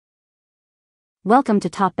Welcome to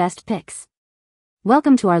Top Best Picks.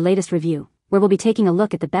 Welcome to our latest review, where we'll be taking a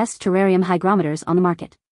look at the best terrarium hygrometers on the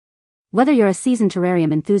market. Whether you're a seasoned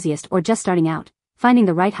terrarium enthusiast or just starting out, finding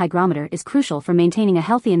the right hygrometer is crucial for maintaining a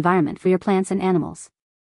healthy environment for your plants and animals.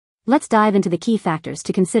 Let's dive into the key factors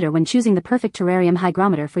to consider when choosing the perfect terrarium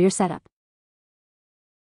hygrometer for your setup.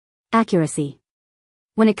 Accuracy.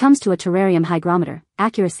 When it comes to a terrarium hygrometer,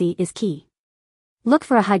 accuracy is key. Look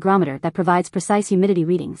for a hygrometer that provides precise humidity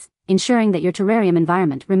readings, ensuring that your terrarium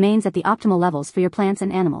environment remains at the optimal levels for your plants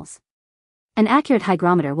and animals. An accurate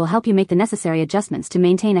hygrometer will help you make the necessary adjustments to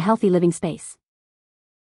maintain a healthy living space.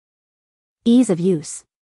 Ease of use.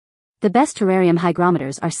 The best terrarium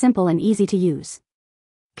hygrometers are simple and easy to use.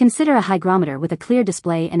 Consider a hygrometer with a clear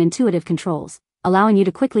display and intuitive controls, allowing you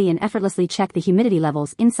to quickly and effortlessly check the humidity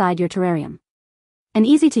levels inside your terrarium. An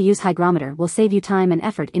easy-to-use hygrometer will save you time and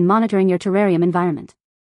effort in monitoring your terrarium environment.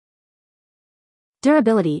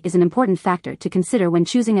 Durability is an important factor to consider when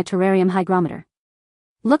choosing a terrarium hygrometer.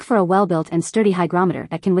 Look for a well-built and sturdy hygrometer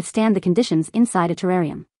that can withstand the conditions inside a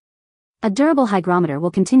terrarium. A durable hygrometer will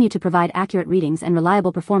continue to provide accurate readings and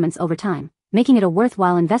reliable performance over time, making it a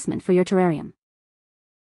worthwhile investment for your terrarium.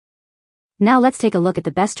 Now let's take a look at the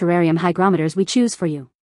best terrarium hygrometers we choose for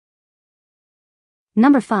you.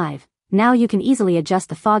 Number 5. Now you can easily adjust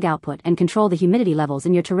the fog output and control the humidity levels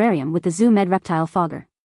in your terrarium with the ZOO Med Reptile Fogger.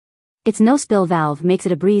 Its no-spill valve makes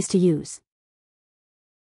it a breeze to use.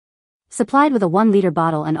 Supplied with a 1-liter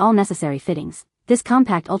bottle and all necessary fittings, this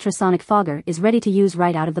compact ultrasonic fogger is ready to use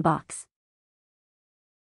right out of the box.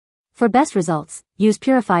 For best results, use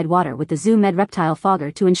purified water with the ZOO Med Reptile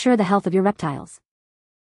Fogger to ensure the health of your reptiles.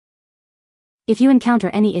 If you encounter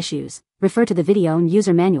any issues, refer to the video and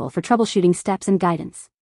user manual for troubleshooting steps and guidance.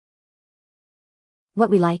 What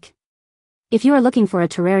we like. If you are looking for a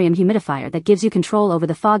terrarium humidifier that gives you control over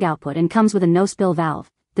the fog output and comes with a no-spill valve,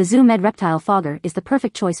 the ZOO Med Reptile Fogger is the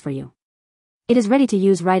perfect choice for you. It is ready to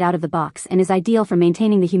use right out of the box and is ideal for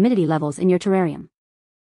maintaining the humidity levels in your terrarium.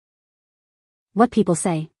 What people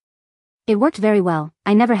say. It worked very well.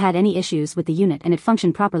 I never had any issues with the unit and it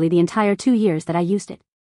functioned properly the entire 2 years that I used it.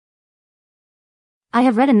 I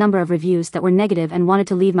have read a number of reviews that were negative and wanted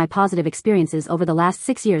to leave my positive experiences over the last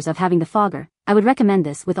 6 years of having the fogger. I would recommend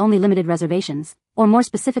this with only limited reservations, or more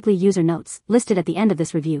specifically user notes, listed at the end of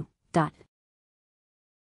this review.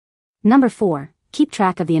 Number 4. Keep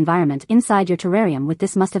track of the environment inside your terrarium with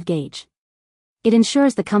this must-have gauge. It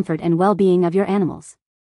ensures the comfort and well-being of your animals.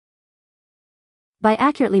 By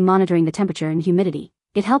accurately monitoring the temperature and humidity,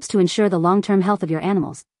 it helps to ensure the long-term health of your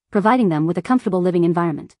animals, providing them with a comfortable living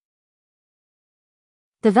environment.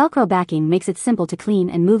 The Velcro backing makes it simple to clean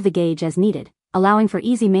and move the gauge as needed, allowing for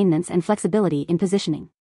easy maintenance and flexibility in positioning.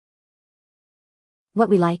 What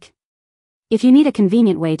we like. If you need a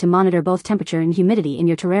convenient way to monitor both temperature and humidity in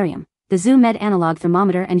your terrarium, the ZOO Med Analog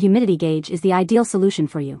Thermometer and Humidity Gauge is the ideal solution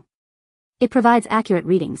for you. It provides accurate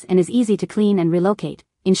readings and is easy to clean and relocate,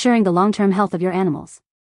 ensuring the long-term health of your animals.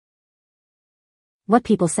 What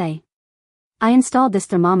people say. I installed this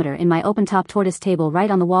thermometer in my open-top tortoise table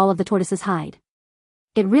right on the wall of the tortoise's hide.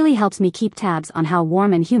 It really helps me keep tabs on how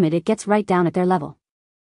warm and humid it gets right down at their level.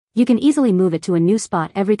 You can easily move it to a new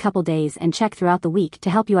spot every couple days and check throughout the week to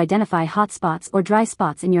help you identify hot spots or dry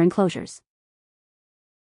spots in your enclosures.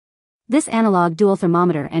 This analog dual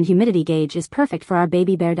thermometer and humidity gauge is perfect for our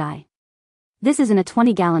baby bear dye. This is in a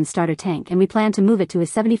 20-gallon starter tank and we plan to move it to a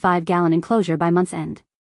 75-gallon enclosure by month's end.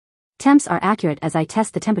 Temps are accurate as I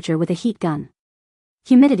test the temperature with a heat gun.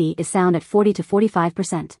 Humidity is sound at 40 to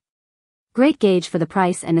 45%. Great gauge for the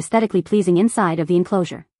price and aesthetically pleasing inside of the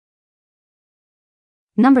enclosure.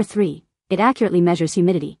 Number 3. It accurately measures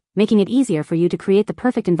humidity, making it easier for you to create the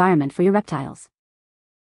perfect environment for your reptiles.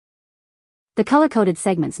 The color-coded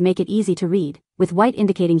segments make it easy to read, with white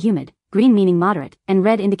indicating humid, green meaning moderate, and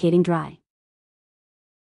red indicating dry.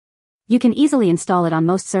 You can easily install it on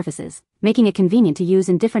most surfaces, making it convenient to use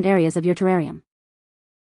in different areas of your terrarium.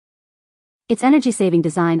 Its energy-saving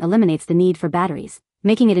design eliminates the need for batteries,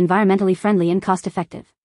 making it environmentally friendly and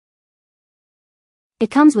cost-effective. It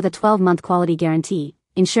comes with a 12-month quality guarantee,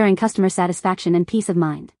 ensuring customer satisfaction and peace of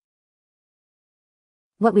mind.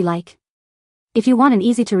 What we like. If you want an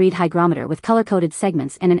easy-to-read hygrometer with color-coded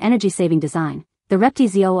segments and an energy-saving design, the REPTI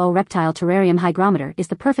ZOO Reptile Terrarium Hygrometer is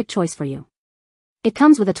the perfect choice for you. It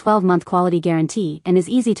comes with a 12-month quality guarantee and is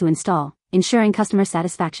easy to install, ensuring customer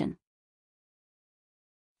satisfaction.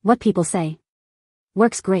 What people say.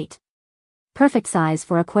 Works great. Perfect size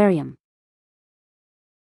for aquarium.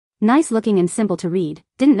 Nice looking and simple to read.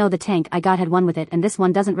 Didn't know the tank I got had one with it and this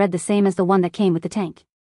one doesn't read the same as the one that came with the tank.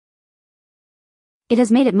 It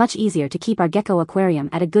has made it much easier to keep our gecko aquarium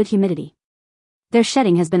at a good humidity. Their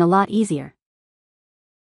shedding has been a lot easier.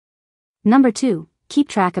 Number 2. Keep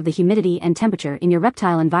track of the humidity and temperature in your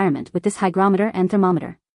reptile environment with this hygrometer and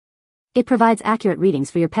thermometer. It provides accurate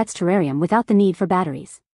readings for your pet's terrarium without the need for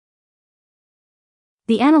batteries.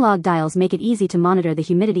 The analog dials make it easy to monitor the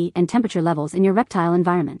humidity and temperature levels in your reptile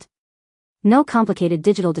environment. No complicated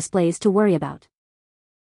digital displays to worry about.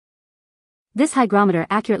 This hygrometer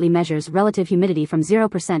accurately measures relative humidity from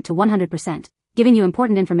 0% to 100%, giving you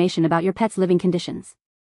important information about your pet's living conditions.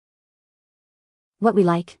 What we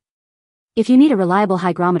like. If you need a reliable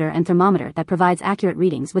hygrometer and thermometer that provides accurate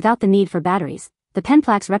readings without the need for batteries, the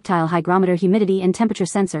Penn-Plax Reptile Hygrometer humidity and temperature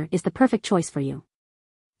sensor is the perfect choice for you.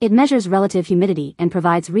 It measures relative humidity and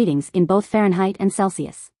provides readings in both Fahrenheit and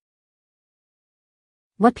Celsius.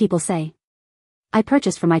 What people say. I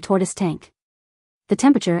purchased for my tortoise tank. The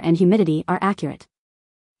temperature and humidity are accurate.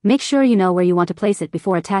 Make sure you know where you want to place it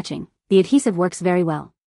before attaching. The adhesive works very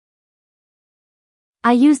well.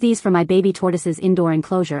 I use these for my baby tortoise's indoor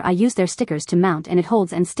enclosure. I use their stickers to mount and it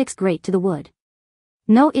holds and sticks great to the wood.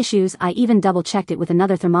 No issues. I even double-checked it with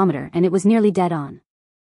another thermometer and it was nearly dead on.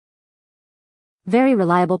 Very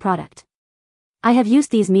reliable product. I have used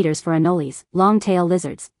these meters for anoles, long-tail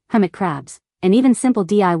lizards, hermit crabs, and even simple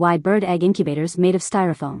DIY bird egg incubators made of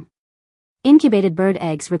styrofoam. Incubated bird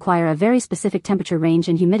eggs require a very specific temperature range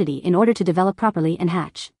and humidity in order to develop properly and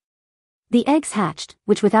hatch. The eggs hatched,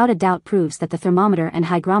 which without a doubt proves that the thermometer and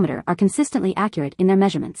hygrometer are consistently accurate in their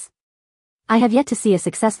measurements. I have yet to see a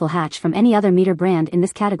successful hatch from any other meter brand in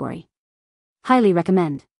this category. Highly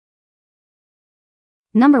recommend.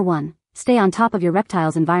 Number 1. Stay on top of your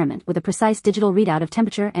reptile's environment with a precise digital readout of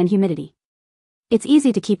temperature and humidity. It's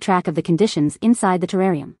easy to keep track of the conditions inside the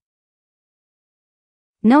terrarium.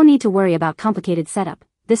 No need to worry about complicated setup.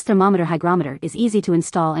 This thermometer-hygrometer is easy to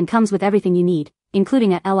install and comes with everything you need,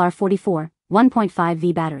 including a LR44,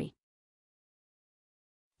 1.5V battery.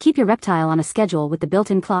 Keep your reptile on a schedule with the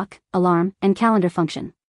built-in clock, alarm, and calendar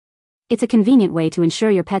function. It's a convenient way to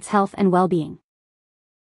ensure your pet's health and well-being.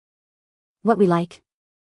 What we like.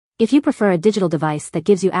 If you prefer a digital device that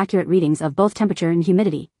gives you accurate readings of both temperature and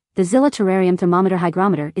humidity, the Zilla Terrarium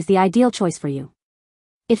Thermometer-Hygrometer is the ideal choice for you.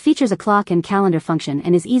 It features a clock and calendar function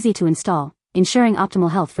and is easy to install, ensuring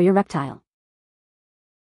optimal health for your reptile.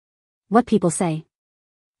 What people say.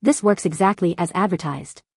 This works exactly as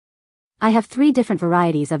advertised. I have 3 different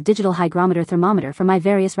varieties of digital hygrometer thermometer for my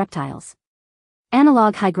various reptiles.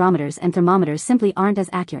 Analog hygrometers and thermometers simply aren't as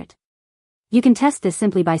accurate. You can test this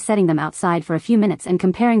simply by setting them outside for a few minutes and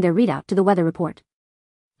comparing their readout to the weather report.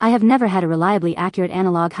 I have never had a reliably accurate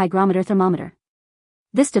analog hygrometer thermometer.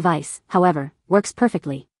 This device, however, works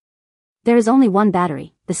perfectly. There is only one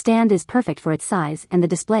battery, the stand is perfect for its size and the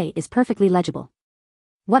display is perfectly legible.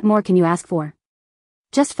 What more can you ask for?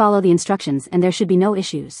 Just follow the instructions and there should be no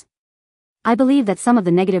issues. I believe that some of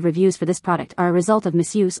the negative reviews for this product are a result of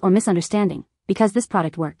misuse or misunderstanding, because this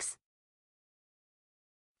product works.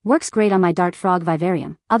 Works great on my dart frog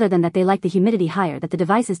vivarium, other than that they like the humidity higher than the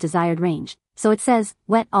device's desired range, so it says,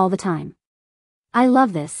 wet all the time. I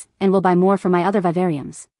love this, and will buy more for my other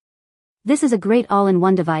vivariums. This is a great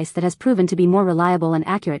all-in-one device that has proven to be more reliable and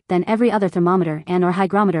accurate than every other thermometer and/or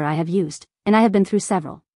hygrometer I have used, and I have been through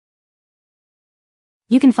several.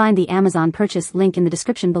 You can find the Amazon purchase link in the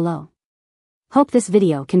description below. Hope this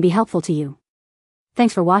video can be helpful to you.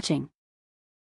 Thanks for watching.